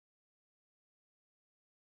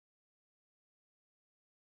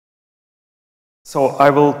So I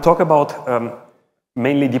will talk about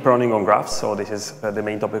mainly deep learning on graphs. So this is the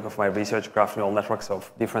main topic of my research, graph neural networks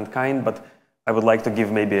of different kind. But I would like to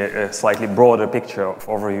give maybe a slightly broader picture of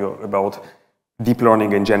overview about deep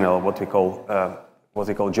learning in general, what we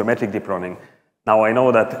call geometric deep learning. Now I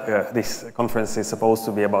know that this conference is supposed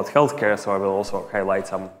to be about healthcare, so I will also highlight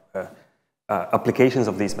some applications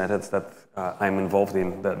of these methods that I'm involved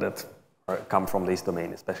in that come from this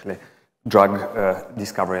domain, especially drug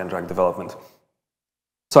discovery and drug development.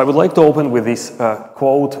 So I would like to open with this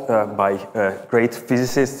quote by a great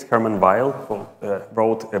physicist, Hermann Weyl, who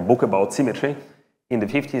wrote a book about symmetry in the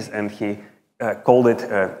 50s, and he called it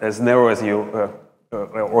as narrow as you,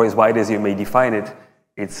 or as wide as you may define it.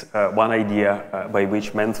 It's one idea by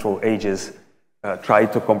which men through ages try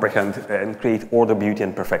to comprehend and create order, beauty,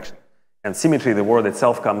 and perfection. And symmetry, the word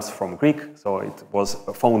itself, comes from Greek, so it was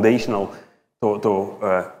foundational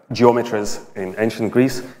to geometries in ancient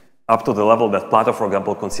Greece, up to the level that Plato, for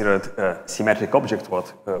example, considered symmetric objects,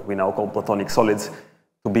 what we now call Platonic solids,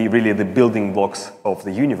 to be really the building blocks of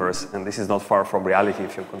the universe. And this is not far from reality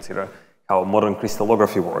if you consider how modern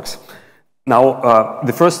crystallography works. Now,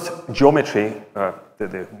 the first geometry,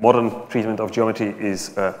 the modern treatment of geometry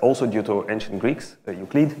is also due to ancient Greeks.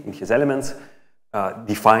 Euclid, in his Elements,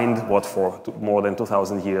 defined what for more than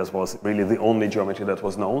 2,000 years was really the only geometry that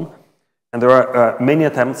was known. And there are many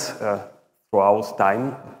attempts throughout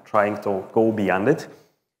time trying to go beyond it.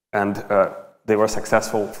 And they were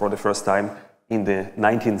successful for the first time in the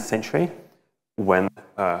 19th century when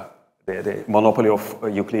the monopoly of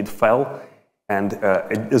Euclid fell and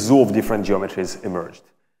a zoo of different geometries emerged.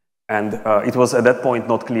 And it was at that point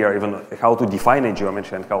not clear even how to define a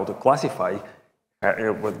geometry and how to classify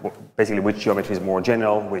basically which geometry is more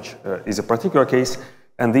general, which is a particular case.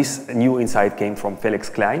 And this new insight came from Felix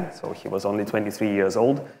Klein. So he was only 23 years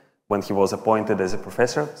old when he was appointed as a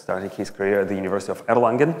professor, starting his career at the University of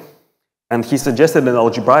Erlangen. And he suggested an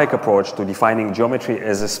algebraic approach to defining geometry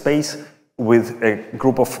as a space with a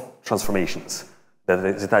group of transformations that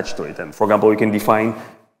is attached to it. And for example, we can define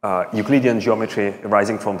Euclidean geometry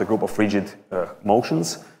arising from the group of rigid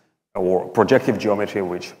motions, or projective geometry,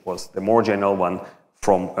 which was the more general one,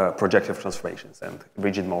 from projective transformations. And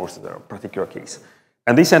rigid motions are a particular case.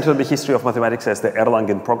 And this entered the history of mathematics as the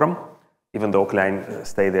Erlangen program, even though Klein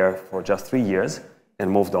stayed there for just 3 years and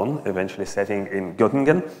moved on, eventually settling in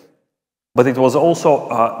Göttingen. But it was also,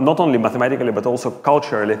 not only mathematically, but also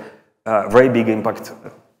culturally, very big impact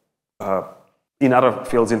in other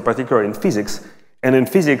fields, in particular in physics. And in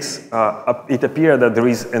physics, it appeared that there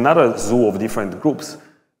is another zoo of different groups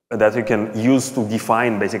that you can use to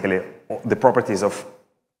define basically the properties of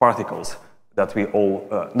particles that we all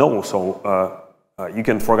know. So you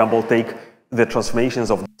can, for example, take the transformations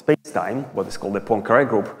of space-time, what is called the Poincare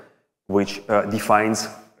group, which defines,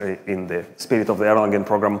 in the spirit of the Erlangen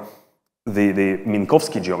program, the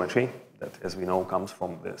Minkowski geometry, that, as we know, comes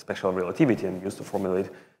from the special relativity and used to formulate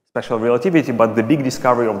special relativity. But the big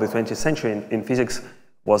discovery of the 20th century in physics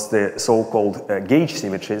was the so-called gauge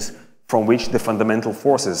symmetries, from which the fundamental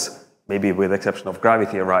forces, maybe with the exception of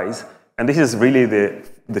gravity, arise. And this is really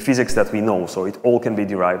the physics that we know. So it all can be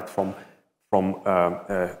derived from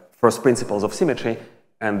first principles of symmetry.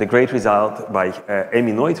 And the great result by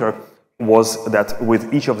Amy Noether was that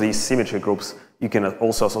with each of these symmetry groups, you can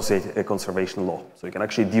also associate a conservation law. So you can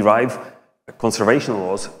actually derive conservation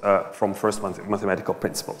laws from first mathematical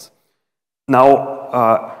principles.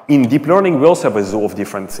 Now, in deep learning, we also have a zoo of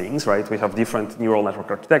different things, right? We have different neural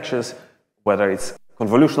network architectures, whether it's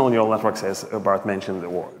convolutional neural networks, as Bart mentioned,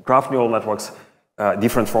 or graph neural networks,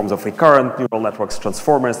 different forms of recurrent neural networks,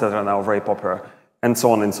 transformers that are now very popular, and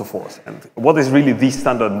so on and so forth. And what is really the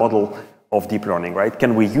standard model of deep learning, right?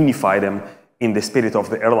 Can we unify them in the spirit of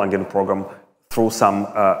the Erlangen program through some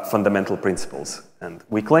fundamental principles? And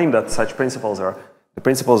we claim that such principles are the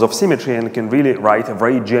principles of symmetry and can really write a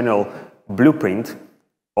very general blueprint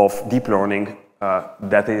of deep learning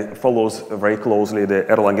that follows very closely the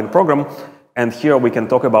Erlangen program. And here we can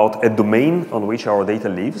talk about a domain on which our data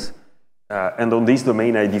lives. And on this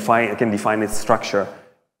domain, I can define its structure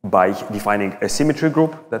by defining a symmetry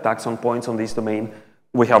group that acts on points on this domain.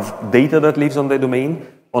 We have data that lives on the domain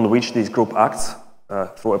on which this group acts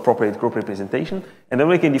through appropriate group representation. And then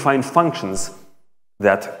we can define functions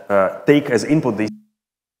that take as input these.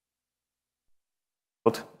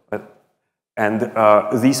 And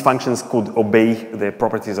these functions could obey the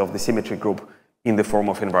properties of the symmetry group in the form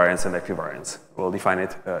of invariance and equivariance. We'll define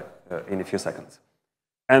it in a few seconds.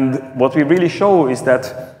 And what we really show is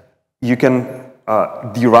that you can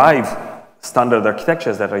derive standard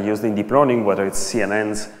architectures that are used in deep learning, whether it's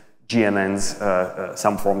CNNs, GNNs,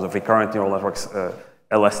 some forms of recurrent neural networks,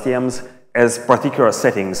 LSTMs, as particular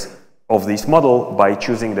settings of this model by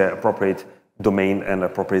choosing the appropriate domain and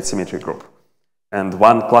appropriate symmetry group. And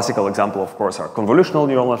one classical example, of course, are convolutional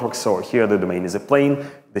neural networks. So here the domain is a plane,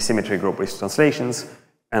 the symmetry group is translations,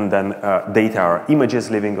 and then data are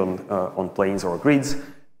images living on planes or grids,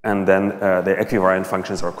 and then the equivariant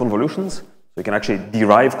functions are convolutions. So you can actually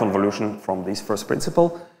derive convolution from this first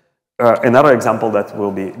principle. Another example that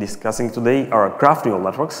we'll be discussing today are graph neural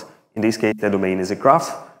networks. In this case, the domain is a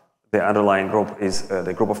graph. The underlying group is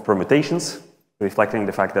the group of permutations, reflecting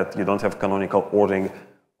the fact that you don't have canonical ordering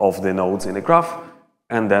of the nodes in the graph.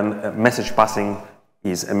 And then message passing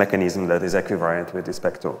is a mechanism that is equivariant with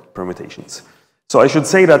respect to permutations. So I should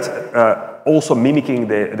say that also mimicking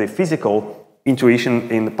the physical intuition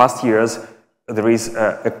in the past years, there is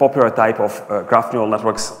a popular type of graph neural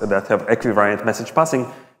networks that have equivariant message passing.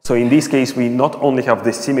 So in this case, we not only have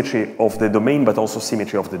the symmetry of the domain, but also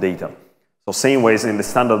symmetry of the data. So same ways in the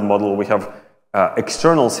standard model, we have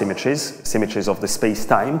external symmetries, symmetries of the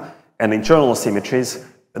space-time, and internal symmetries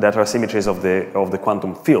that are symmetries of the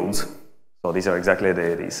quantum fields. So these are exactly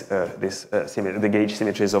the gauge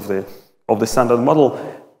symmetries of the standard model.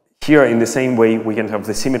 Here, in the same way, we can have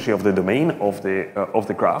the symmetry of the domain of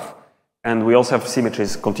the graph, and we also have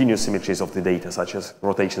symmetries, continuous symmetries of the data, such as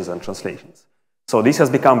rotations and translations. So this has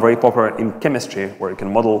become very popular in chemistry, where you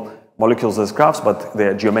can model molecules as graphs, but they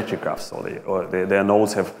are geometric graphs. So their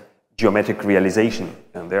nodes have geometric realization,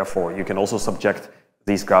 and therefore you can also subject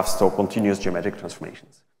these graphs to continuous geometric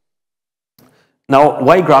transformations. Now,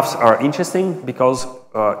 why graphs are interesting? Because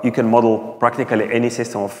you can model practically any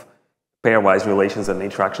system of pairwise relations and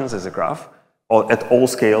interactions as a graph, or at all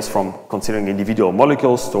scales, from considering individual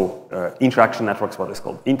molecules to interaction networks, what is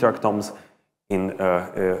called interactomes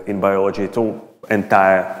in biology, to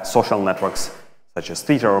entire social networks, such as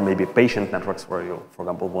Twitter, or maybe patient networks, where you, for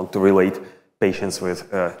example, want to relate patients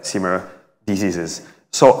with similar diseases.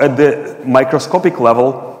 So at the microscopic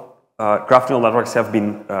level, graph neural networks have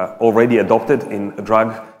been already adopted in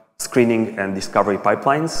drug screening and discovery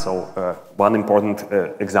pipelines. So one important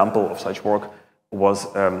example of such work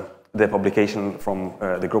was the publication from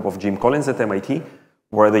the group of Jim Collins at MIT,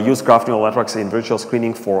 where they used graph neural networks in virtual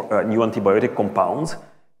screening for new antibiotic compounds.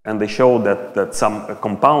 And they showed that some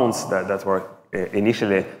compounds that were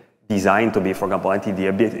initially designed to be, for example,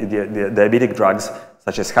 anti-diabetic drugs,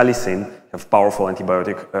 such as halicin, have powerful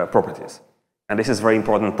antibiotic properties. And this is a very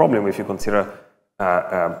important problem if you consider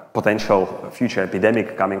potential future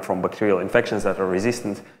epidemic coming from bacterial infections that are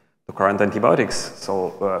resistant to current antibiotics.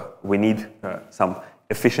 So we need some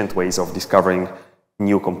efficient ways of discovering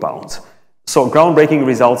new compounds. So groundbreaking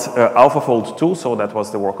results, AlphaFold 2, so that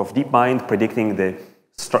was the work of DeepMind, predicting the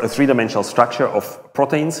three-dimensional structure of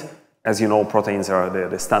proteins. As you know, proteins are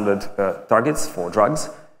the standard targets for drugs.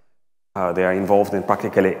 They are involved in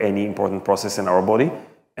practically any important process in our body.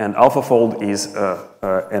 And AlphaFold is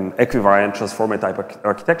an equivariant transformer type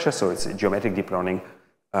architecture, so it's a geometric deep learning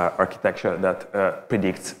architecture that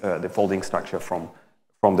predicts the folding structure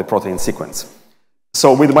from the protein sequence.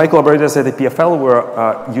 So with my collaborators at the PFL,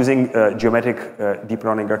 we're using geometric deep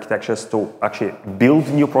learning architectures to actually build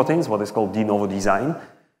new proteins, what is called de novo design.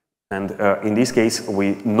 And in this case,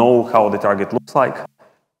 we know how the target looks like,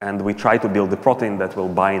 and we try to build the protein that will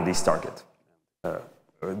bind this target.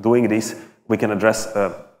 Doing this, we can address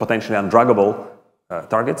potentially undruggable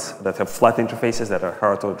targets that have flat interfaces that are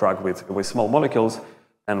hard to drug with small molecules,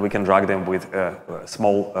 and we can drug them with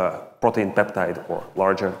small protein peptide or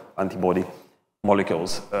larger antibody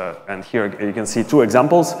molecules. And here you can see two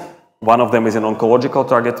examples. One of them is an oncological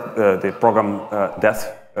target, the program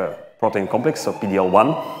death protein complex, so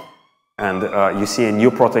PDL1. And you see a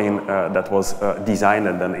new protein that was designed,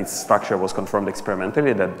 and then its structure was confirmed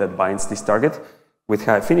experimentally that binds this target with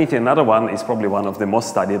high affinity. Another one is probably one of the most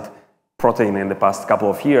studied protein in the past couple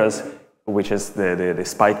of years, which is the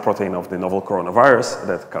spike protein of the novel coronavirus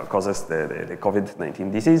that causes the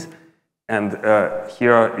COVID-19 disease. And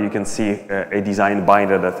here you can see a design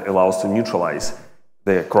binder that allows to neutralize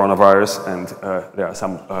the coronavirus, and there are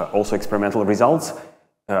some also experimental results.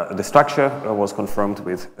 The structure was confirmed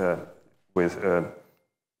with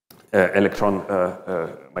electron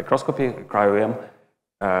microscopy, cryo-EM,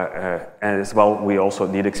 and as well we also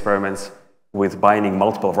did experiments with binding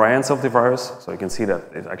multiple variants of the virus. So you can see that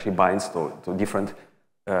it actually binds to different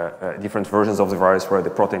versions of the virus where the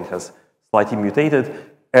protein has slightly mutated,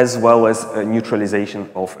 as well as neutralization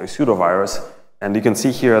of a pseudovirus. And you can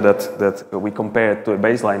see here that we compare it to a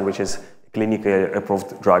baseline, which is a clinically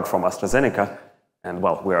approved drug from AstraZeneca. And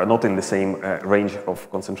well, we are not in the same range of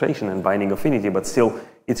concentration and binding affinity, but still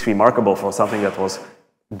it's remarkable for something that was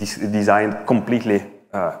designed completely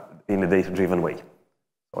in a data-driven way.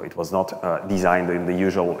 So it was not designed in the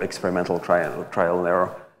usual experimental trial and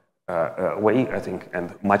error way, I think,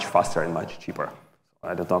 and much faster and much cheaper.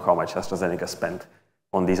 I don't know how much AstraZeneca spent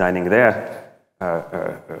on designing their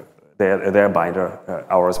binder.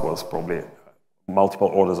 Ours was probably multiple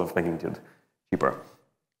orders of magnitude cheaper.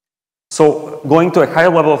 So going to a higher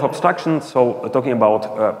level of abstraction, so talking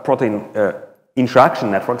about protein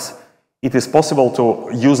interaction networks, it is possible to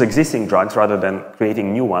use existing drugs rather than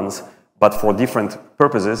creating new ones, but for different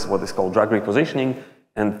purposes, what is called drug repositioning.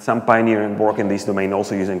 And some pioneering work in this domain,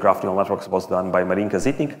 also using graph neural networks, was done by Marinka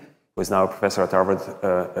Zitnik, who is now a professor at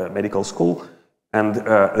Harvard Medical School. And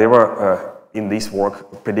they were, in this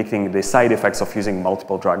work, predicting the side effects of using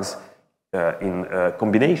multiple drugs in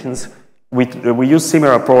combinations. We used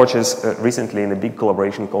similar approaches recently in a big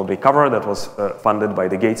collaboration called Recover that was funded by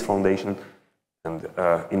the Gates Foundation and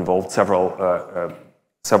involved several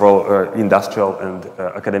industrial and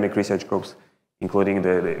academic research groups, including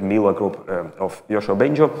the Mila group of Yoshua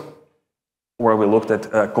Benjo, where we looked at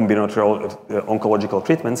combinatorial oncological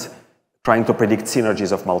treatments, trying to predict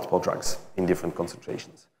synergies of multiple drugs in different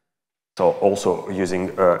concentrations. So also using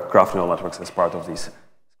graph neural networks as part of this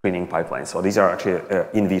screening pipeline. So these are actually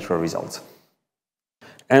in vitro results.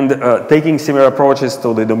 And taking similar approaches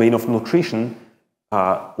to the domain of nutrition,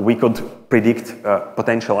 we could predict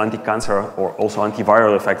potential anti-cancer or also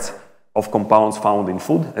antiviral effects of compounds found in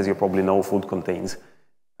food. As you probably know, food contains,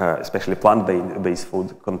 especially plant-based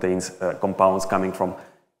food, contains compounds coming from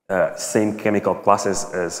same chemical classes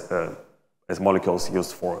as molecules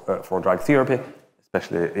used for drug therapy,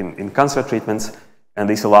 especially in cancer treatments. And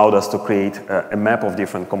this allowed us to create a map of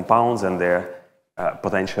different compounds and their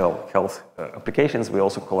potential health applications. We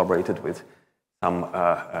also collaborated with some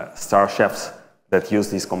star chefs that use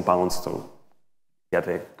these compounds to get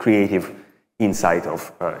a creative insight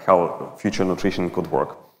of how future nutrition could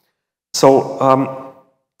work. So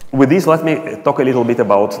with this, let me talk a little bit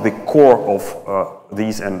about the core of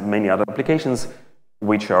these and many other applications,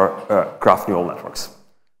 which are graph neural networks.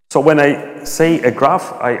 So when I say a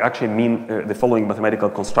graph, I actually mean the following mathematical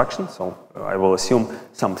construction. So I will assume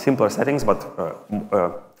some simpler settings, but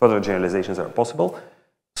further generalizations are possible.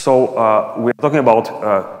 So we're talking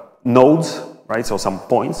about nodes, right? So some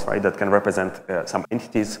points, right, that can represent some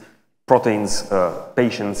entities, proteins,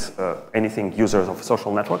 patients, anything, users of a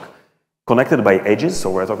social network, connected by edges. So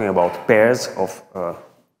we're talking about pairs of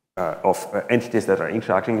entities that are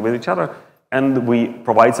interacting with each other. And we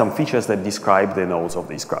provide some features that describe the nodes of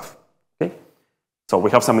this graph. Okay? So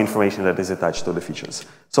we have some information that is attached to the features.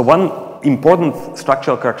 So one important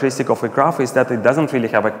structural characteristic of a graph is that it doesn't really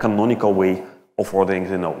have a canonical way of ordering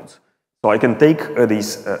the nodes. So I can take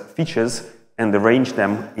these features and arrange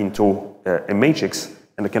them into a matrix,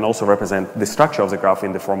 and it can also represent the structure of the graph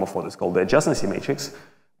in the form of what is called the adjacency matrix,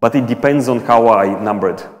 but it depends on how I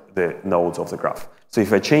numbered the nodes of the graph. So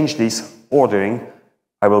if I change this ordering,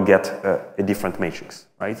 I will get a different matrix,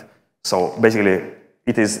 right? So basically,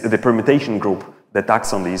 it is the permutation group that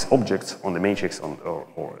acts on these objects on the matrix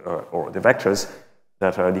or the vectors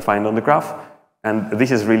that are defined on the graph. And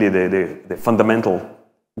this is really the fundamental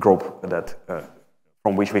group that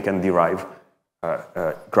from which we can derive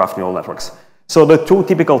graph neural networks. So the two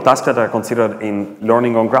typical tasks that are considered in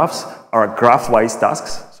learning on graphs are graph-wise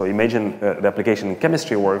tasks. So imagine the application in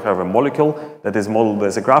chemistry where we have a molecule that is modeled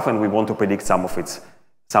as a graph and we want to predict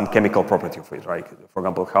some chemical property of it, right? For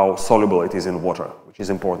example, how soluble it is in water, which is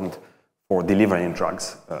important for delivering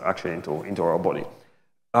drugs actually into our body.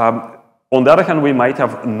 On the other hand, we might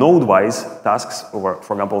have node-wise tasks, or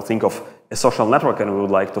for example, think of a social network and we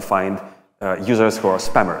would like to find users who are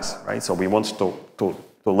spammers, right? So we want to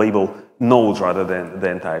label nodes rather than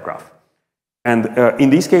the entire graph. And in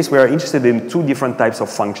this case, we are interested in two different types of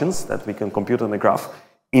functions that we can compute on the graph.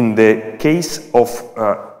 In the case of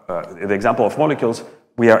the example of molecules,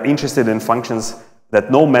 we are interested in functions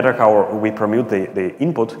that no matter how we permute the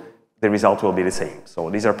input, the result will be the same. So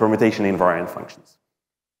these are permutation invariant functions.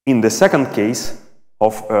 In the second case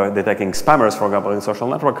of detecting spammers, for example, in social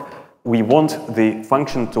network, we want the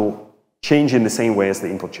function to change in the same way as the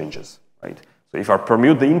input changes, right? So if I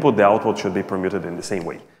permute the input, the output should be permuted in the same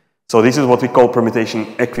way. So this is what we call permutation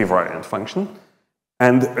equivariant function.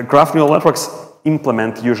 And graph neural networks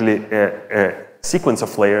implement usually a sequence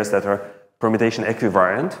of layers that are permutation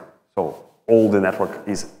equivariant. So all the network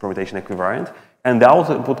is permutation equivariant. And the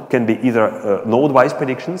output can be either node-wise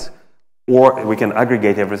predictions, or we can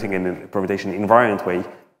aggregate everything in a permutation invariant way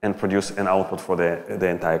and produce an output for the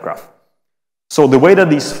entire graph. So the way that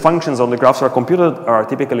these functions on the graphs are computed are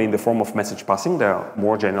typically in the form of message passing. There are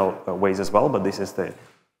more general ways as well, but this is the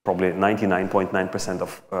probably 99.9%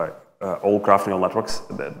 of all graph neural networks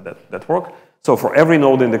that work. So for every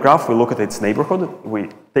node in the graph, we look at its neighborhood. We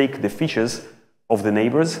take the features of the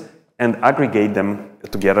neighbors and aggregate them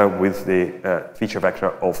together with the feature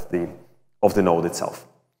vector of the node itself.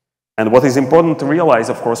 And what is important to realize,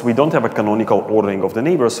 of course, we don't have a canonical ordering of the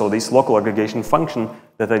neighbors, so this local aggregation function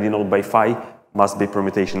that I denote by phi must be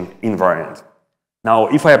permutation invariant. Now,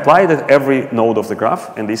 if I apply that every node of the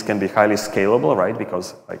graph, and this can be highly scalable, right,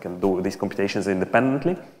 because I can do these computations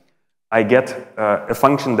independently, I get a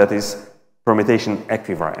function that is permutation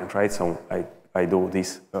equivariant, right? So I do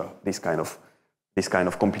this kind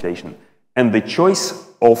of computation. And the choice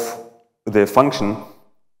of the function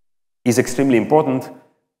is extremely important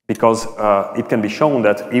because it can be shown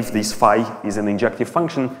that if this phi is an injective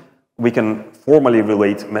function, we can formally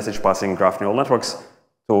relate message passing graph neural networks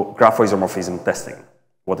to graph isomorphism testing,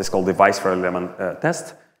 what is called the Weisfeiler-Lehmann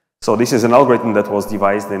test. So this is an algorithm that was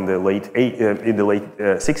devised in the late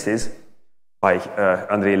 60s by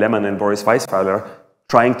Andrei Lehmann and Boris Weisfeiler,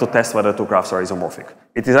 trying to test whether two graphs are isomorphic.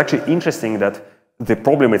 It is actually interesting that the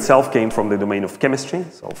problem itself came from the domain of chemistry,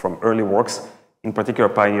 so from early works, in particular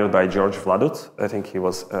pioneered by George Vladut. I think he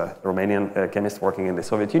was a Romanian chemist working in the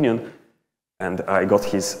Soviet Union, and I got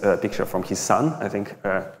his picture from his son. I think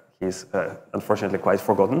he's unfortunately quite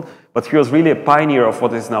forgotten, but he was really a pioneer of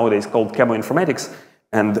what is nowadays called chemoinformatics,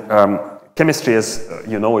 and chemistry, as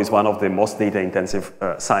you know, is one of the most data-intensive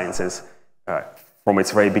sciences from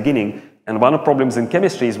its very beginning. And one of the problems in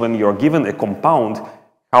chemistry is when you're given a compound,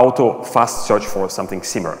 how to fast search for something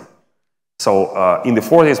similar. So in the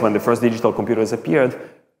 40s, when the first digital computers appeared,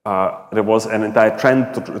 there was an entire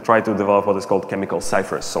trend to try to develop what is called chemical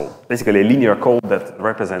ciphers. So basically a linear code that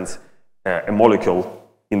represents a molecule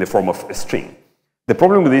in the form of a string. The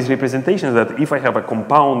problem with these representations is that if I have a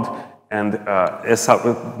compound and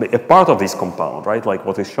a part of this compound, right, like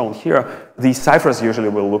what is shown here, these ciphers usually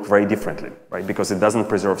will look very differently, right, because it doesn't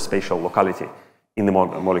preserve spatial locality in the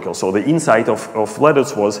molecule. So the insight of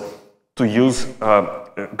Vladut was to use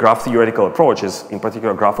graph theoretical approaches, in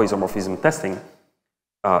particular graph isomorphism testing,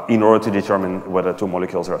 in order to determine whether two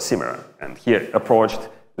molecules are similar. And he approached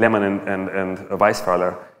Lehmann and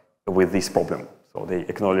Weisfeiler with this problem. So they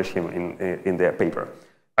acknowledge him in their paper.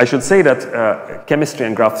 I should say that chemistry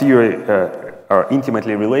and graph theory are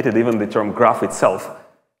intimately related. Even the term graph itself,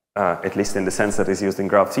 at least in the sense that is used in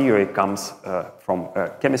graph theory, comes from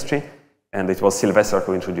chemistry, and it was Sylvester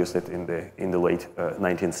who introduced it in the late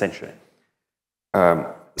 19th century.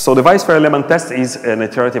 So the Weisfeiler-Lehmann test is an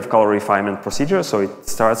iterative color refinement procedure. So it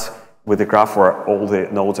starts with a graph where all the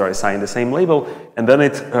nodes are assigned the same label, and then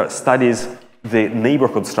it studies the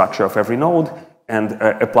neighborhood structure of every node and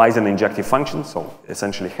applies an injective function, so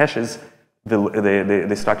essentially hashes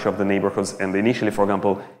the structure of the neighborhoods. And initially, for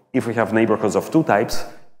example, if we have neighborhoods of two types,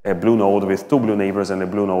 a blue node with 2 blue neighbors and a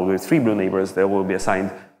blue node with 3 blue neighbors, they will be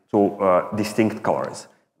assigned to distinct colors.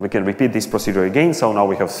 We can repeat this procedure again, so now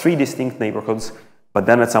we have 3 distinct neighborhoods, but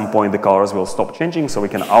then at some point the colors will stop changing, so we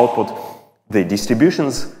can output the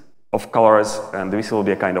distributions of colors, and this will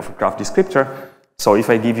be a kind of graph descriptor. So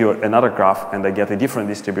if I give you another graph and I get a different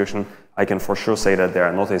distribution, I can for sure say that they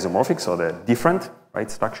are not isomorphic, so they're different,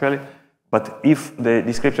 right, structurally. But if the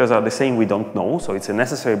descriptors are the same, we don't know, so it's a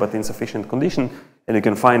necessary but insufficient condition, and you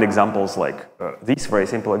can find examples like this very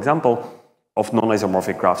simple example of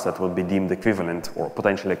non-isomorphic graphs that will be deemed equivalent or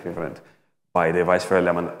potentially equivalent by the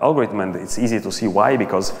Weisfeiler-Lehmann algorithm, and it's easy to see why,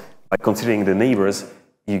 because by considering the neighbors,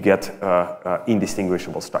 you get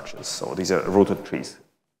indistinguishable structures. So these are rooted trees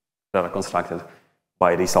that are constructed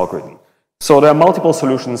by this algorithm. So there are multiple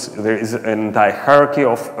solutions. There is an entire hierarchy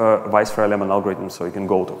of Weisfeiler-Lehmann algorithms, so you can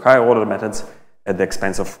go to higher order methods at the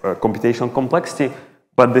expense of computational complexity.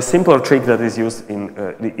 But the simpler trick that is used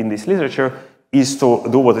in this literature is to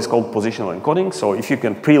do what is called positional encoding. So if you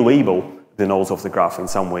can pre-label the nodes of the graph in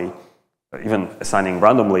some way, even assigning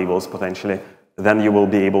random labels potentially, then you will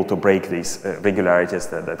be able to break these regularities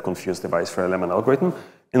that confuse the Weisfeiler-Lehmann algorithm.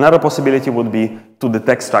 Another possibility would be to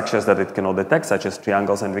detect structures that it cannot detect, such as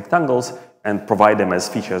triangles and rectangles, and provide them as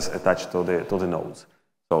features attached to the nodes.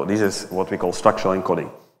 So this is what we call structural encoding.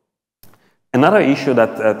 Another issue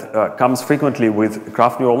that comes frequently with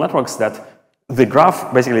graph neural networks, that the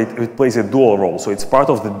graph, basically, it plays a dual role. So it's part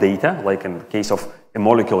of the data, like in the case of a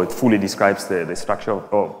molecule, it fully describes the structure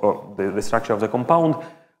of the compound,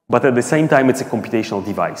 but at the same time, it's a computational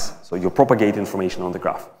device. So you propagate information on the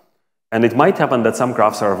graph. And it might happen that some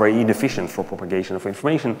graphs are very inefficient for propagation of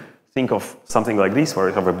information. Think of something like this, where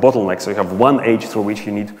you have a bottleneck, so you have one edge through which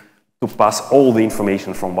you need to pass all the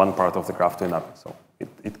information from one part of the graph to another. So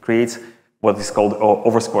it creates what is called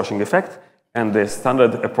oversquashing effect, and the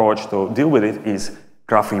standard approach to deal with it is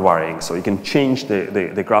graph rewiring. So you can change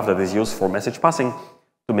the graph that is used for message passing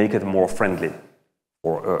to make it more friendly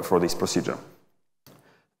for this procedure.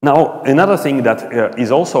 Now, another thing that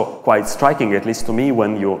is also quite striking, at least to me,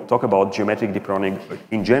 when you talk about geometric deep learning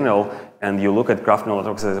in general, and you look at graph neural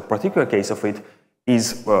networks as a particular case of it,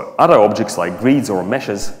 is other objects like grids or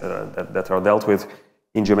meshes that are dealt with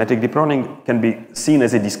in geometric deep learning can be seen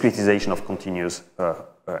as a discretization of continuous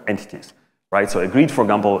entities, right? So a grid, for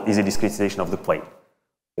example, is a discretization of the plane,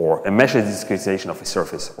 or a mesh is a discretization of a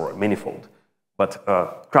surface or a manifold. But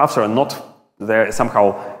graphs are not there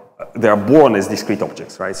somehow. They are born as discrete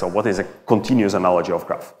objects, right? So what is a continuous analogy of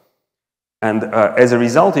graph? And as a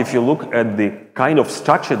result, if you look at the kind of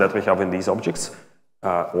structure that we have in these objects,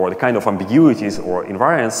 or the kind of ambiguities or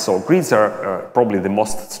invariance, so grids are probably the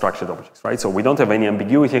most structured objects, right? So we don't have any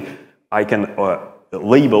ambiguity. I can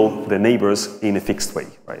label the neighbors in a fixed way,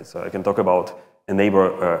 right? So I can talk about a neighbor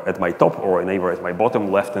at my top or a neighbor at my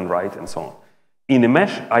bottom, left and right, and so on. In a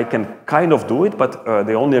mesh, I can kind of do it, but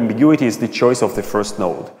the only ambiguity is the choice of the first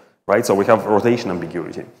node, right? So we have rotation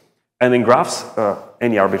ambiguity. And in graphs,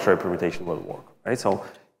 any arbitrary permutation will work, right? So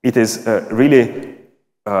it is really,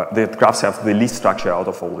 the graphs have the least structure out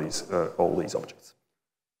of all these objects.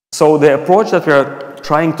 So the approach that we are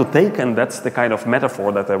trying to take, and that's the kind of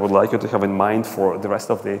metaphor that I would like you to have in mind for the rest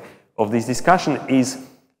of this discussion, is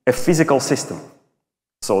a physical system.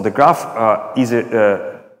 So the graph is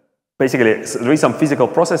basically, there is some physical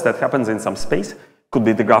process that happens in some space. Could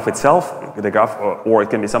be the graph itself, or it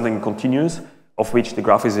can be something continuous, of which the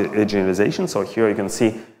graph is a generalization. So here you can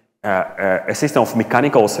see a system of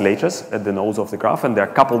mechanical oscillators at the nodes of the graph, and they're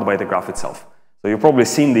coupled by the graph itself. So you've probably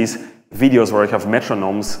seen these videos where you have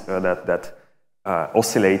metronomes that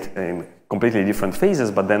oscillate in completely different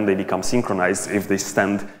phases, but then they become synchronized if they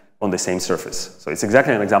stand on the same surface. So it's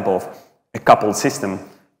exactly an example of a coupled system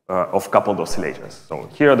of coupled oscillators. So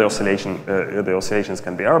here the oscillations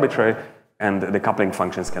can be arbitrary, and the coupling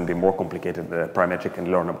functions can be more complicated, parametric and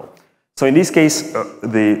learnable. So in this case,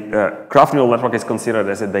 the graph neural network is considered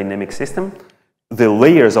as a dynamic system. The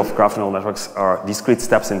layers of graph neural networks are discrete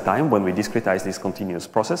steps in time when we discretize this continuous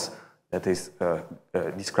process that is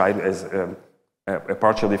described as a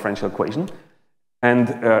partial differential equation. And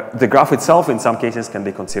the graph itself, in some cases, can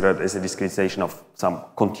be considered as a discretization of some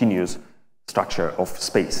continuous structure of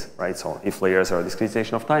space, right? So if layers are a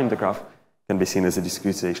discretization of time, the graph can be seen as a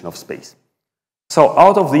discretization of space. So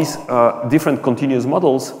out of these different continuous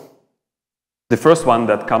models, the first one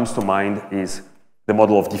that comes to mind is the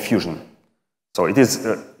model of diffusion. So it is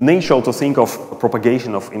natural to think of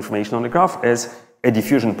propagation of information on the graph as a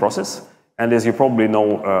diffusion process. And as you probably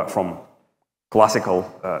know from classical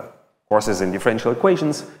courses in differential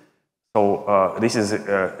equations, so this is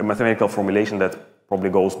a mathematical formulation that probably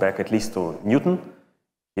goes back at least to Newton,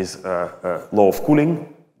 his law of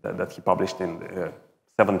cooling that he published in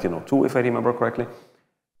 1702, if I remember correctly,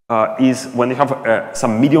 is when you have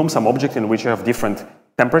some medium, some object in which you have different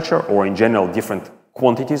temperature, or in general different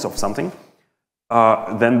quantities of something,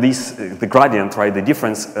 then the gradient, right, the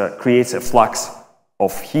difference creates a flux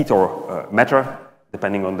of heat or matter,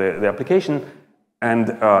 depending on the application.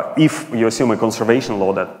 And if you assume a conservation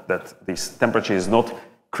law that this temperature is not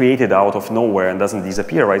created out of nowhere and doesn't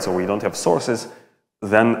disappear, right, so we don't have sources,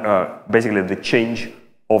 then basically the change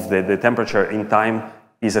of the temperature in time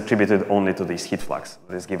is attributed only to this heat flux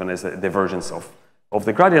that is given as a divergence of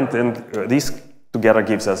the gradient, and this together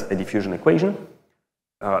gives us a diffusion equation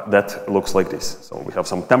that looks like this. So we have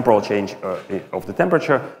some temporal change of the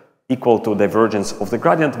temperature equal to divergence of the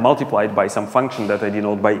gradient multiplied by some function that I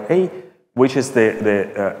denote by A, which is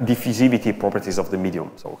the diffusivity properties of the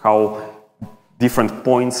medium, so how different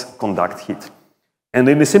points conduct heat. And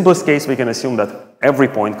in the simplest case, we can assume that every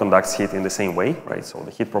point conducts heat in the same way, right? So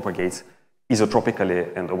the heat propagates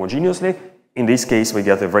isotropically and homogeneously. In this case, we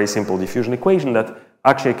get a very simple diffusion equation that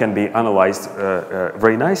actually can be analyzed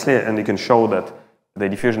very nicely, and you can show that the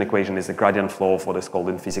diffusion equation is the gradient flow for what is called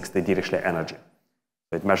in physics the Dirichlet energy.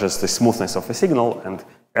 It measures the smoothness of a signal, and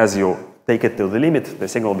as you take it to the limit, the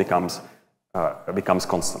signal becomes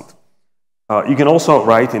constant. You can also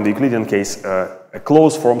write, in the Euclidean case, a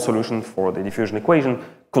closed form solution for the diffusion equation,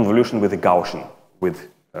 convolution with a Gaussian, with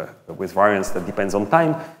variance that depends on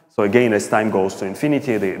time. So again, as time goes to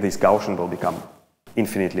infinity, this Gaussian will become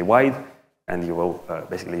infinitely wide, and you will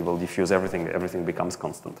basically you will diffuse everything. Everything becomes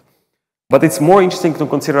constant. But it's more interesting to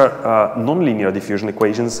consider nonlinear diffusion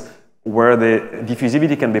equations where the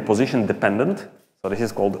diffusivity can be position dependent. So this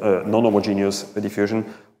is called non-homogeneous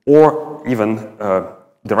diffusion, or even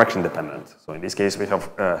direction dependent. So in this case, we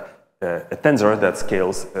have a tensor that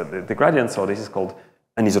scales the gradient. So this is called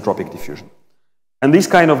anisotropic diffusion. And these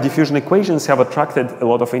kind of diffusion equations have attracted a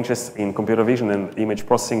lot of interest in computer vision and image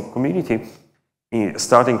processing community,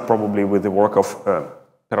 starting probably with the work of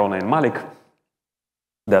Perrone and Malik,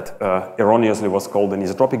 that erroneously was called an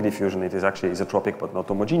isotropic diffusion. It is actually isotropic but not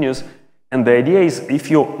homogeneous. And the idea is,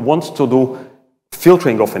 if you want to do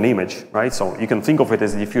filtering of an image, right? So you can think of it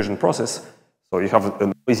as a diffusion process. So you have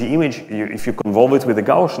a noisy image. If you convolve it with a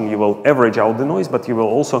Gaussian, you will average out the noise, but you will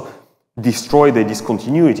also destroy the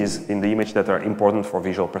discontinuities in the image that are important for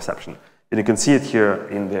visual perception. And you can see it here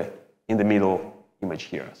in the middle image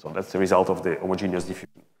here. So that's the result of the homogeneous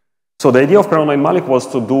diffusion. So the idea of Perrone and Malik was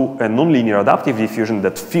to do a nonlinear adaptive diffusion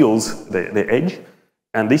that fills the edge.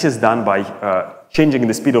 And this is done by changing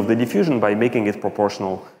the speed of the diffusion by making it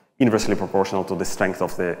proportional, inversely proportional to the strength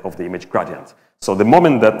of the image gradient. So the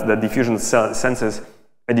moment that the diffusion senses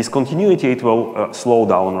a discontinuity, it will slow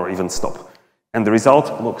down or even stop. And the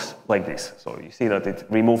result looks like this. So you see that it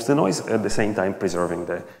removes the noise at the same time preserving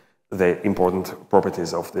the important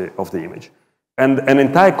properties of the image. And an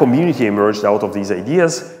entire community emerged out of these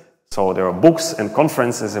ideas. So there are books and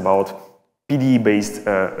conferences about PDE-based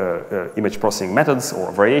image processing methods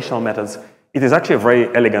or variational methods. It is actually a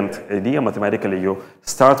very elegant idea. Mathematically, you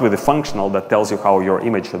start with a functional that tells you how your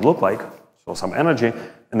image should look like, so some energy,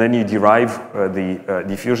 and then you derive the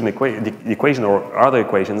diffusion equation or other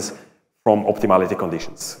equations from optimality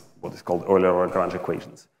conditions, what is called Euler or Lagrange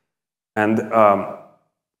equations. And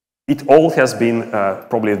it all has been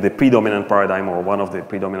probably the predominant paradigm or one of the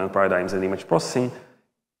predominant paradigms in image processing.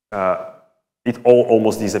 It all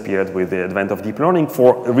almost disappeared with the advent of deep learning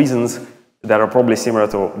for reasons that are probably similar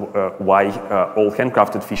to why all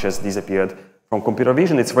handcrafted features disappeared from computer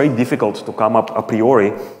vision. It's very difficult to come up a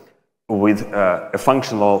priori with a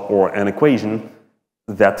functional or an equation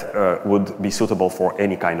that would be suitable for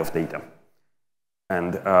any kind of data.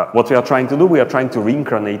 And what we are trying to do, we are trying to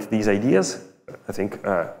reincarnate these ideas. I think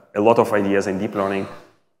a lot of ideas in deep learning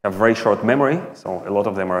have very short memory, so a lot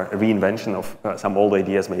of them are a reinvention of some old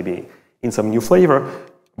ideas, maybe in some new flavor,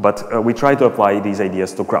 but we try to apply these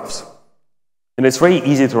ideas to graphs. And it's very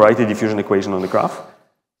easy to write a diffusion equation on the graph.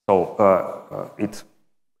 So it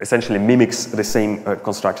essentially mimics the same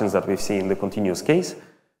constructions that we've seen in the continuous case.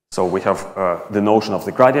 So we have the notion of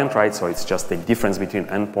the gradient, right? So it's just the difference between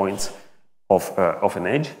endpoints of an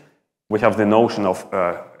edge. We have the notion of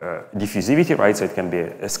diffusivity, right? So it can be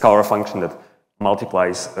a scalar function that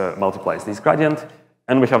multiplies this gradient.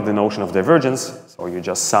 And we have the notion of divergence. So you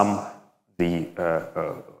just sum the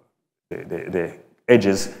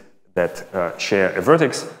edges that share a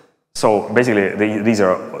vertex. So basically, these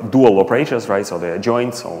are dual operators, right? So they are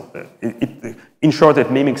joined. So in short,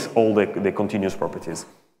 it mimics all the continuous properties.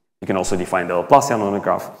 You can also define the Laplacian on a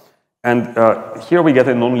graph. And here we get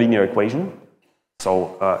a nonlinear equation.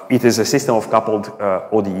 So it is a system of coupled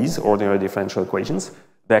ODEs, ordinary differential equations.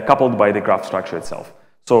 They're coupled by the graph structure itself.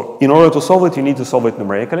 So in order to solve it, you need to solve it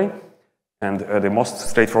numerically. And the most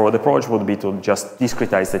straightforward approach would be to just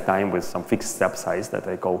discretize the time with some fixed step size that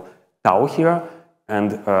I call tau here.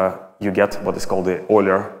 And you get what is called the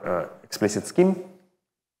Euler explicit scheme.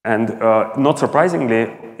 And not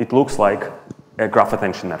surprisingly, it looks like a graph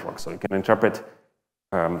attention network. So you can interpret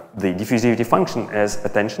the diffusivity function as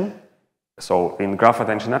attention. So in graph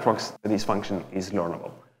attention networks, this function is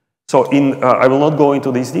learnable. So I will not go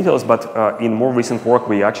into these details, but in more recent work,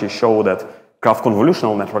 we actually show that graph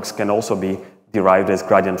convolutional networks can also be derived as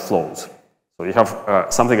gradient flows. So you have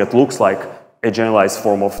something that looks like a generalized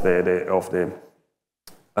form of the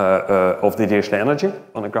Dirichlet energy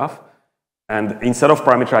on a graph. And instead of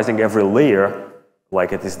parameterizing every layer,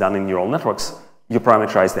 like it is done in neural networks, you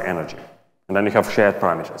parameterize the energy. And then you have shared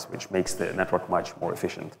parameters, which makes the network much more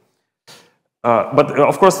efficient. But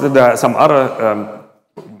of course, there are some other,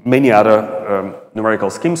 many other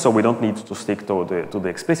numerical schemes, so we don't need to stick to the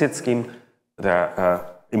explicit scheme. There are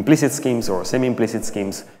implicit schemes or semi-implicit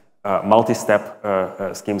schemes,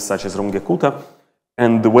 multi-step schemes such as Runge-Kutta.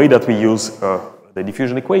 And the way that we use the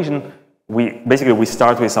diffusion equation, we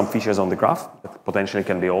start with some features on the graph that potentially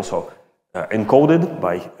can be also encoded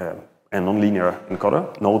by a nonlinear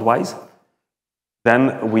encoder, node-wise.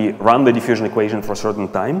 Then we run the diffusion equation for a certain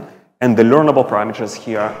time, and the learnable parameters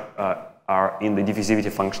here are in the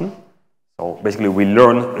diffusivity function. So basically, we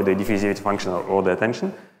learn the diffusivity function or the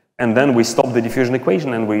attention, and then we stop the diffusion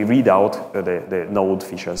equation and we read out the node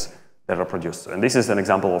features that are produced. And this is an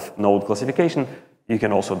example of node classification. You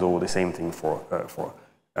can also do the same thing for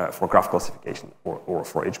graph classification or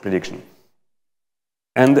for edge prediction.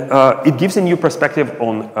 And it gives a new perspective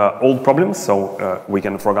on old problems. So we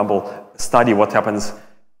can, for example, study what happens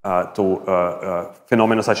to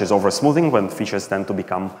phenomena such as oversmoothing when features tend to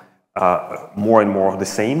become more and more the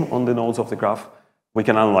same on the nodes of the graph. We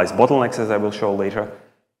can analyze bottlenecks, as I will show later.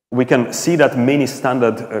 We can see that many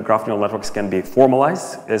standard graph neural networks can be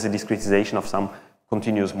formalized as a discretization of some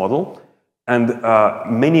continuous model. And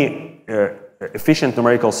many efficient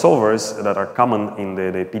numerical solvers that are common in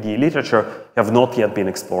the PDE literature have not yet been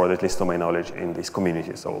explored, at least to my knowledge, in this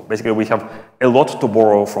community. So basically, we have a lot to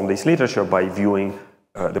borrow from this literature by viewing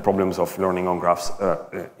the problems of learning on graphs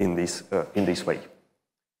in this way.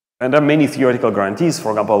 And there are many theoretical guarantees,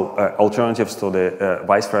 for example, alternatives to the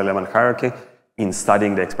Weisfeld-Lehmann hierarchy. In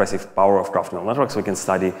studying the expressive power of graph neural networks, we can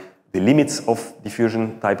study the limits of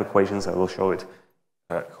diffusion type equations. I will show it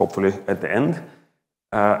hopefully at the end.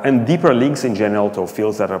 And deeper links in general to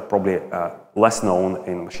fields that are probably less known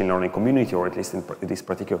in machine learning community, or at least in this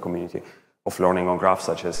particular community of learning on graphs,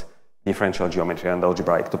 such as differential geometry and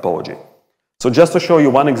algebraic topology. So just to show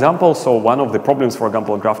you one example, so one of the problems, for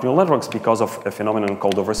example, of graph neural networks, because of a phenomenon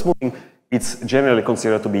called oversmoothing, it's generally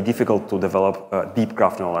considered to be difficult to develop deep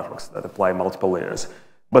graph neural networks that apply multiple layers.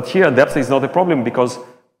 But here, depth is not a problem because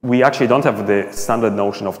we actually don't have the standard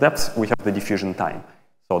notion of depth, we have the diffusion time.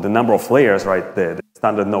 So the number of layers, right, the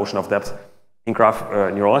standard notion of depth in graph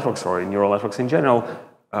neural networks or in neural networks in general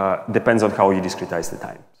depends on how you discretize the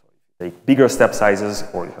time. So if you take bigger step sizes,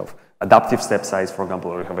 or you have adaptive step size, for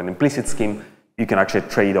example, or you have an implicit scheme, you can actually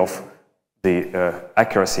trade off the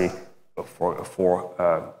accuracy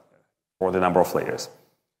for the number of layers.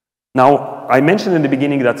 Now, I mentioned in the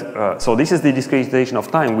beginning that, so this is the discretization of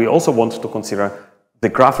time. We also want to consider the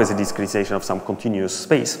graph as a discretization of some continuous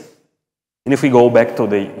space. And if we go back to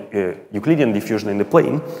the Euclidean diffusion in the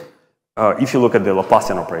plane, if you look at the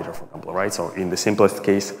Laplacian operator, for example, right? So in the simplest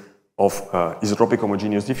case of isotropic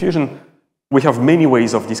homogeneous diffusion, we have many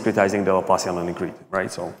ways of discretizing the Laplacian on a grid,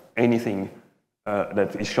 right? So anything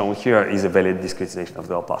that is shown here is a valid discretization of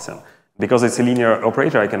the Laplacian. Because it's a linear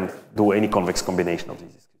operator, I can do any convex combination of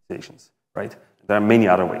these discretizations, right? There are many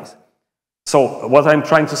other ways. So what I'm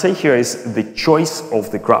trying to say here is the choice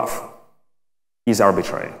of the graph is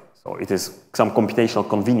arbitrary. So it is some computational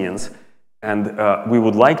convenience, and we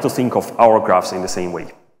would like to think of our graphs in the same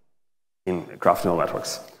way in graph neural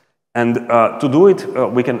networks. And to do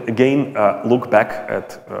it, we can again look back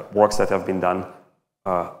at works that have been done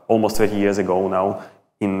almost 30 years ago now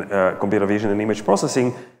in computer vision and image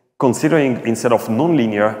processing, considering instead of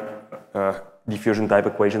nonlinear diffusion type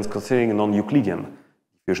equations, considering non-Euclidean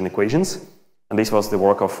diffusion equations. And this was the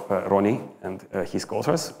work of Ronnie and his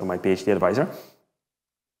co-authors, my PhD advisor.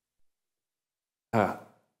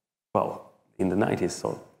 Well, in the 90s,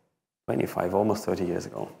 so 25, almost 30 years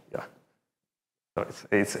ago, yeah. So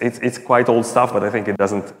it's quite old stuff, but I think it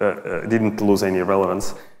didn't lose any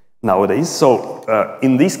relevance nowadays. So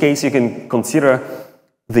in this case, you can consider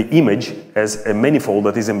the image as a manifold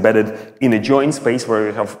that is embedded in a joint space where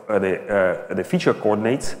you have the feature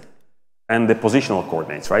coordinates and the positional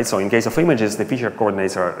coordinates, right? So in case of images, the feature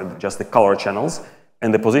coordinates are just the color channels,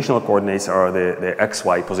 and the positional coordinates are the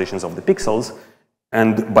XY positions of the pixels.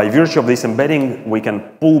 And by virtue of this embedding, we can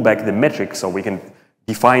pull back the metric, so we can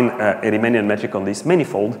define a Riemannian metric on this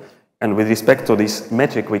manifold, and with respect to this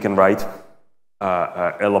metric, we can write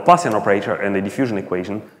a Laplacian operator and a diffusion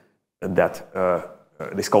equation that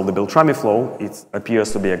is called the Beltrami flow. It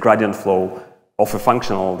appears to be a gradient flow of a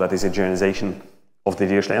functional that is a generalization of the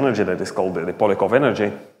Dirichlet energy that is called the Polyakov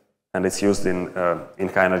energy, and it's used in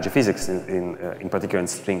high energy physics, in particular in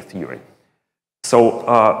string theory.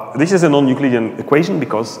 So this is a non-Euclidean equation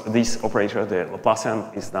because this operator, the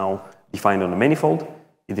Laplacian, is now defined on a manifold.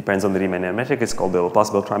 It depends on the Riemannian metric. It's called the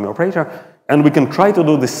Laplace-Beltrami operator. And we can try to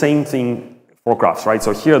do the same thing for graphs, right?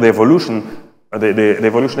 So here the evolution, the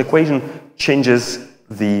evolution equation changes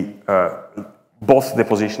both the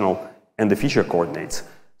positional and the feature coordinates.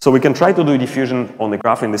 So we can try to do diffusion on the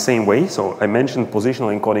graph in the same way. So I mentioned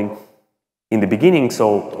positional encoding in the beginning.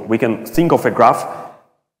 So we can think of a graph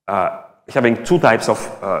having two types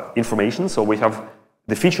of information. So we have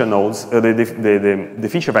the feature nodes, the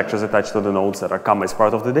feature vectors attached to the nodes that are come as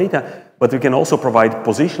part of the data, but we can also provide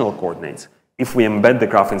positional coordinates. If we embed the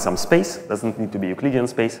graph in some space, doesn't need to be Euclidean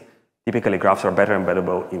space. Typically, graphs are better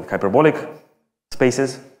embeddable in hyperbolic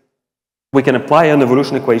spaces. We can apply an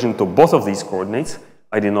evolution equation to both of these coordinates.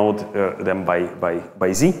 I denote them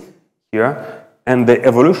by z here. And the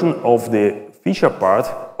evolution of the feature part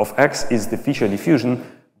of x is the feature diffusion,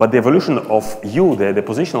 but the evolution of u, the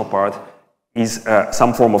positional part, is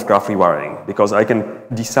some form of graph rewiring, because I can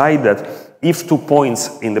decide that if 2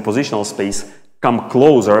 points in the positional space come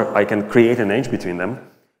closer, I can create an edge between them,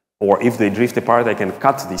 or if they drift apart, I can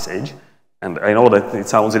cut this edge. And I know that it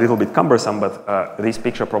sounds a little bit cumbersome, but this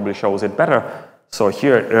picture probably shows it better. So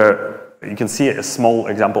here you can see a small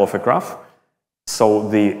example of a graph. So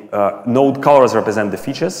the node colors represent the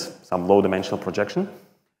features, some low-dimensional projection.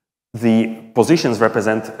 The positions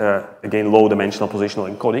represent, again, low-dimensional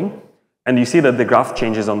positional encoding. And you see that the graph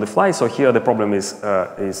changes on the fly. So here the problem is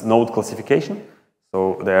node classification.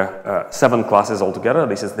 So there are 7 classes altogether.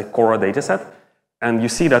 This is the core dataset. And you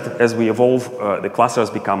see that as we evolve, the clusters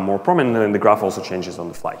become more prominent and the graph also changes on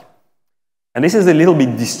the fly. And this is a little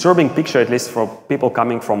bit disturbing picture, at least for people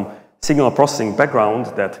coming from signal processing background,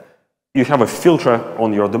 that you have a filter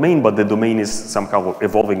on your domain, but the domain is somehow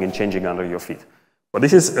evolving and changing under your feet. But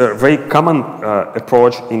this is a very common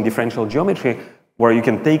approach in differential geometry, where you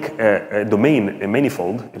can take a domain, a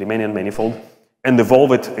manifold, a Riemannian manifold, and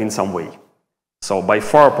evolve it in some way. So by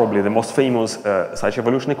far, probably the most famous such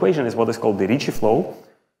evolution equation is what is called the Ricci flow.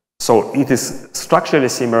 So it is structurally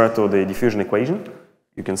similar to the diffusion equation.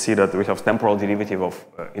 You can see that we have temporal derivative of,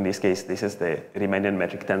 in this case, this is the Riemannian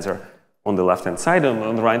metric tensor on the left-hand side. And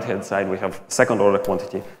on the right-hand side, we have second-order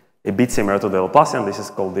quantity, a bit similar to the Laplacian. This is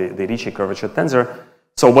called the Ricci curvature tensor.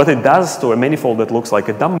 So what it does to a manifold that looks like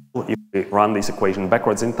a dumbbell, if we run this equation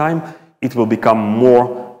backwards in time, it will become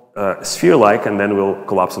more sphere-like and then will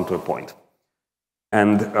collapse into a point.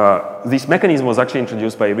 And this mechanism was actually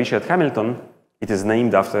introduced by Richard Hamilton. It is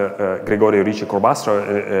named after Gregorio Ricci Corbastro,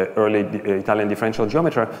 early Italian differential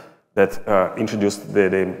geometer that introduced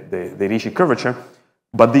the Ricci curvature.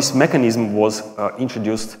 But this mechanism was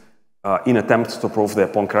introduced in attempt to prove the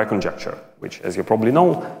Poincare conjecture, which, as you probably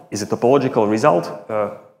know, is a topological result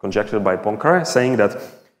conjectured by Poincare, saying that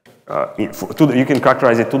you can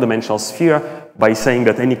characterize a two-dimensional sphere by saying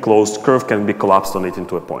that any closed curve can be collapsed on it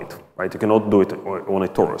into a point, right? You cannot do it on a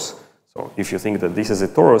torus. So if you think that this is a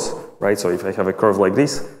torus, right? So if I have a curve like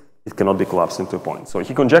this, it cannot be collapsed into a point. So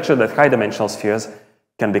he conjectured that high-dimensional spheres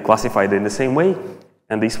can be classified in the same way,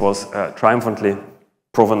 and this was triumphantly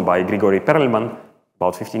proven by Grigori Perelman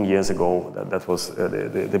about 15 years ago. That was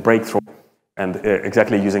the breakthrough, and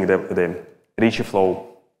exactly using the Ricci flow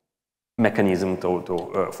mechanism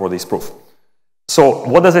for this proof. So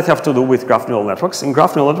what does it have to do with graph neural networks? In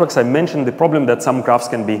graph neural networks, I mentioned the problem that some graphs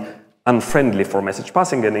can be unfriendly for message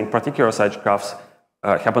passing, and in particular such graphs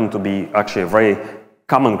happen to be actually very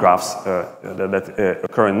common graphs that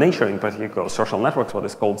occur in nature, in particular social networks, what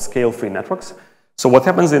is called scale-free networks. So what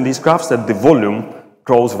happens in these graphs that the volume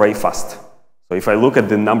grows very fast. So if I look at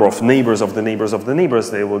the number of neighbors of the neighbors of the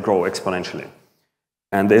neighbors, they will grow exponentially.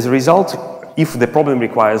 And as a result, if the problem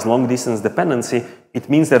requires long-distance dependency, it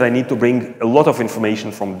means that I need to bring a lot of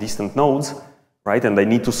information from distant nodes, right? And I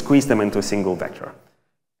need to squeeze them into a single vector.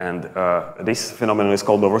 And this phenomenon is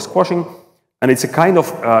called over-squashing, and it's a kind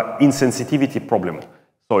of insensitivity problem.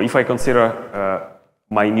 So if I consider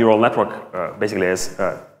my neural network basically as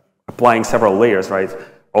applying several layers, right,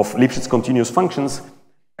 of Lipschitz continuous functions,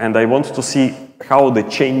 and I want to see how the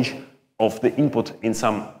change of the input in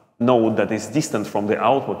some node that is distant from the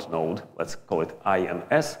output node, let's call it I and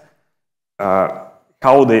S,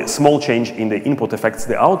 how the small change in the input affects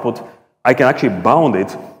the output, I can actually bound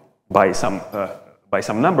it by some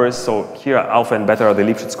numbers. So here alpha and beta are the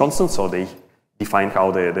Lipschitz constants, so they define how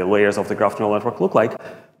the layers of the graph neural network look like.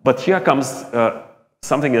 But here comes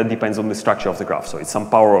something that depends on the structure of the graph. So it's some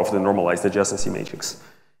power of the normalized adjacency matrix.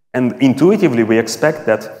 And intuitively, we expect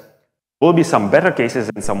that there will be some better cases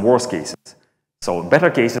and some worse cases. So better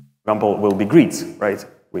cases, for example, will be grids, right?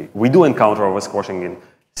 We do encounter over-squashing in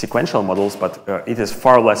sequential models, but it is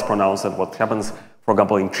far less pronounced than what happens, for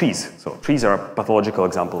example, in trees. So trees are a pathological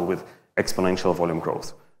example with exponential volume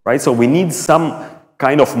growth, right? So we need some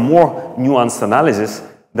kind of more nuanced analysis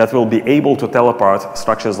that will be able to tell apart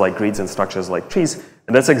structures like grids and structures like trees,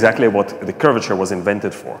 and that's exactly what the curvature was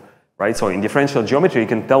invented for, right? So in differential geometry, you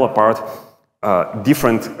can tell apart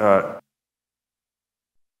different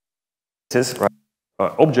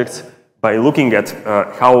objects by looking at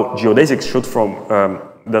how geodesics shoot from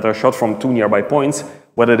that are shot from two nearby points,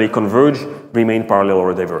 whether they converge, remain parallel,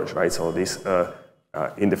 or diverge, right? So this,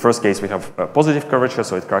 in the first case, we have a positive curvature,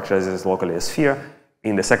 so it characterizes locally a sphere.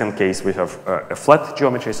 In the second case, we have a flat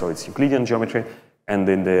geometry, so it's Euclidean geometry. And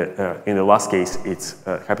in the last case, it's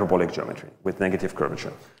hyperbolic geometry with negative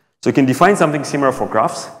curvature. So you can define something similar for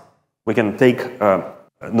graphs. We can take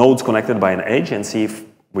nodes connected by an edge and see if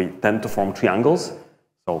we tend to form triangles.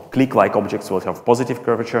 So clique-like objects will have positive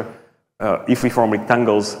curvature. If we form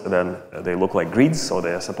rectangles, then they look like grids, so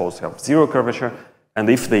they are supposed to have zero curvature. And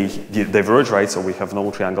if they diverge, right, so we have no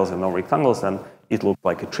triangles and no rectangles, then it looks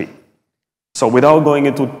like a tree. So without going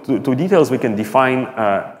into details, we can define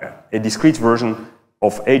a discrete version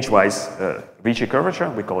of edge-wise Ricci curvature.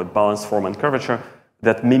 We call it balanced form and curvature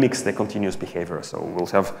that mimics the continuous behavior. So we'll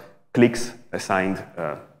have cliques assigned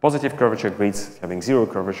positive curvature, grids having zero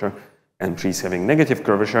curvature, and trees having negative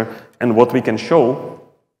curvature. And what we can show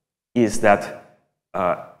is that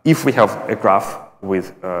if we have a graph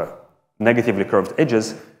with negatively curved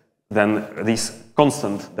edges, then this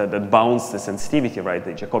constant that bounds the sensitivity, right,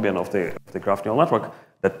 the Jacobian of the graph neural network,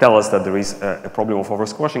 that tell us that there is a problem of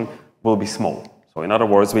oversquashing will be small. So in other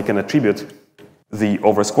words, we can attribute the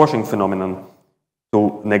oversquashing phenomenon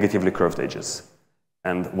to negatively curved edges.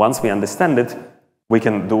 And once we understand it, we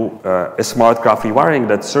can do a smart graph rewiring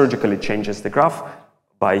that surgically changes the graph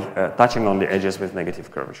by touching on the edges with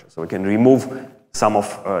negative curvature. So we can remove some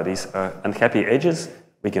of these unhappy edges.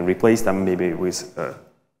 We can replace them maybe with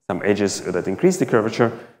some edges that increase the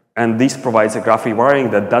curvature. And this provides a graph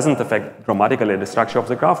rewiring that doesn't affect dramatically the structure of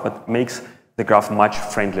the graph, but makes the graph much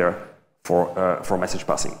friendlier for message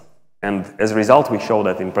passing. And as a result, we show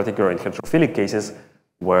that in particular in heterophilic cases,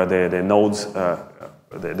 where the nodes,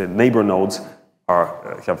 the neighbor nodes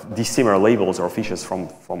have dissimilar labels or features from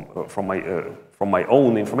my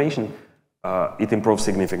own information, it improves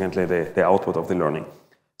significantly the output of the learning.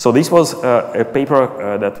 So this was a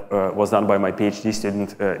paper that was done by my PhD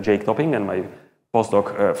student Jake Topping and my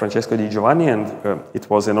postdoc Francesco Di Giovanni, and it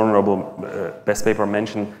was an honorable best paper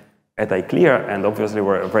mention at ICLR, and obviously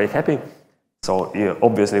we're very happy. So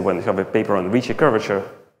obviously when you have a paper on Ricci curvature,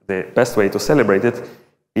 the best way to celebrate it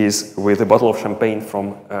is with a bottle of champagne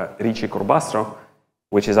from Ricci Corbastro,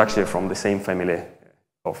 which is actually from the same family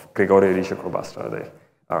of Gregorio Ricci Corbastro. They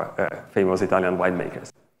are famous Italian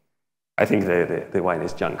winemakers. I think the wine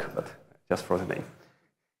is junk, but just for the name.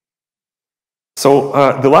 So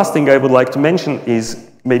the last thing I would like to mention is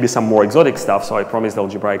maybe some more exotic stuff. So I promised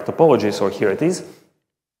algebraic topology, so here it is.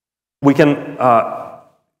 We can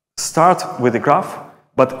start with the graph,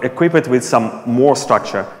 but equip it with some more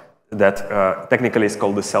structure that technically is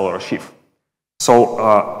called the cellular sheaf.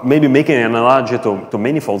 So maybe making an analogy to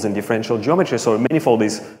manifolds in differential geometry. So a manifold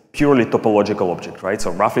is purely topological object, right?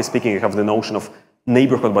 So roughly speaking, you have the notion of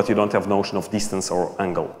neighborhood, but you don't have notion of distance or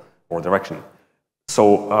angle or direction.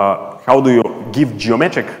 So how do you give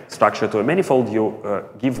geometric structure to a manifold? You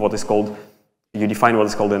give what is called, you define what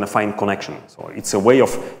is called an affine connection. So it's a way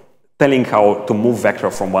of telling how to move vector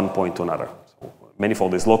from one point to another. So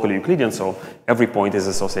manifold is locally Euclidean, so every point is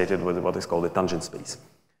associated with what is called a tangent space.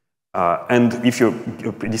 And if you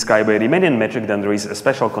describe a Riemannian metric, then there is a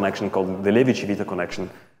special connection called the Levi-Civita connection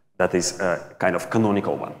that is a kind of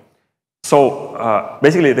canonical one. So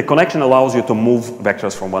basically, the connection allows you to move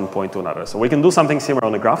vectors from one point to another. So we can do something similar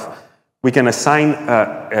on the graph. We can assign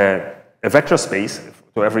a vector space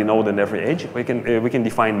to every node and every edge. We can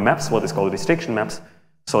define maps, what is called restriction maps.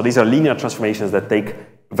 So these are linear transformations that take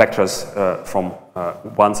vectors from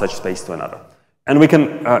one such space to another. And we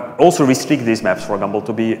can also restrict these maps, for example,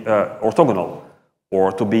 to be orthogonal,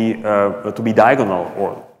 or to be diagonal,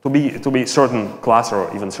 or to be certain class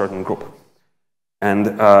or even certain group. And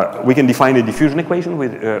we can define a diffusion equation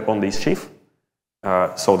with on this sheaf.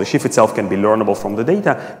 So the sheaf itself can be learnable from the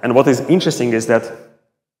data. And what is interesting is that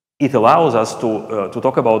it allows us to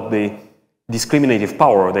talk about the discriminative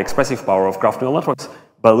power, or the expressive power of graph neural networks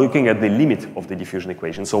by looking at the limit of the diffusion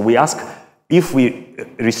equation. So we ask, if we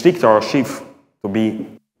restrict our sheaf to be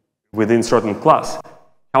within certain class,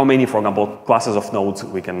 how many, for example, classes of nodes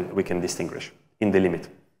we can distinguish in the limit.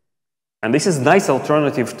 And this is a nice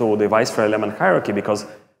alternative to the Weisfeld element hierarchy, because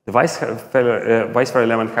the Weisfeld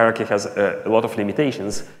element hierarchy has a lot of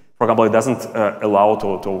limitations. For example, it doesn't allow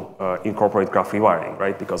to incorporate graph rewiring,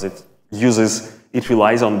 right? Because it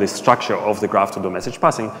relies on the structure of the graph to do message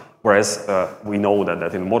passing, whereas we know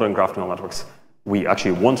that in modern graph neural networks, we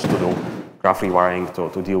actually want to do graph rewiring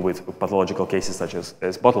to deal with pathological cases such as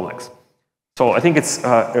bottlenecks. So I think it's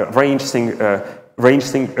a very interesting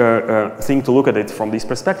thing to look at it from this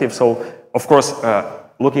perspective. So, of course,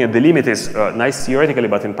 looking at the limit is nice theoretically,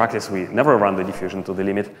 but in practice, we never run the diffusion to the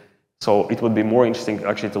limit. So it would be more interesting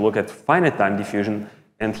actually to look at finite time diffusion.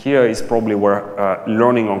 And here is probably where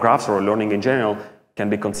learning on graphs, or learning in general, can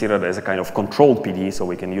be considered as a kind of controlled PD. So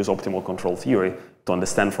we can use optimal control theory to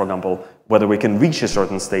understand, for example, whether we can reach a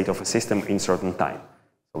certain state of a system in certain time.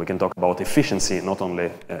 So we can talk about efficiency, not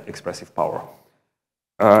only expressive power.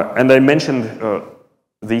 And I mentioned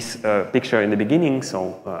this picture in the beginning,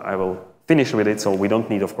 so I will finish with it. So we don't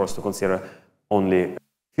need, of course, to consider only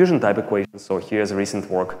fusion type equations. So here's a recent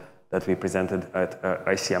work that we presented at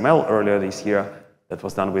ICML earlier this year that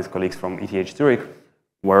was done with colleagues from ETH Zurich,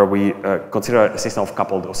 where we consider a system of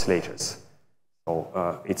coupled oscillators.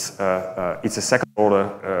 So it's a second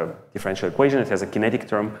order differential equation. It has a kinetic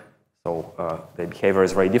term. So the behavior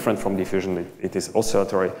is very different from diffusion. It is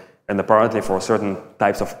oscillatory. And apparently for certain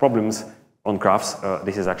types of problems on graphs,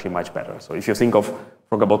 this is actually much better. So if you think of,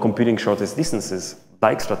 for example, computing shortest distances,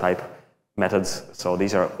 Dijkstra type, methods. So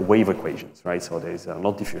these are wave equations, right? So these are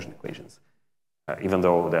not diffusion equations, even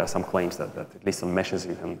though there are some claims that at least on meshes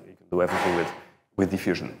you can do everything with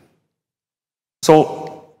diffusion.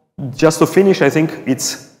 So just to finish, I think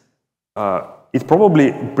it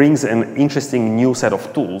probably brings an interesting new set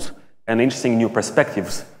of tools and interesting new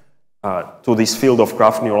perspectives to this field of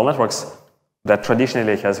graph neural networks that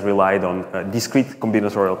traditionally has relied on discrete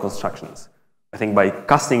combinatorial constructions. I think by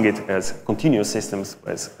casting it as continuous systems,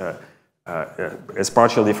 as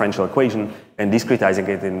partial differential equation, and discretizing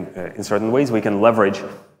it in certain ways, we can leverage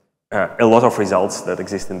a lot of results that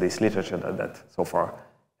exist in this literature that so far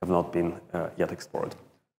have not been yet explored.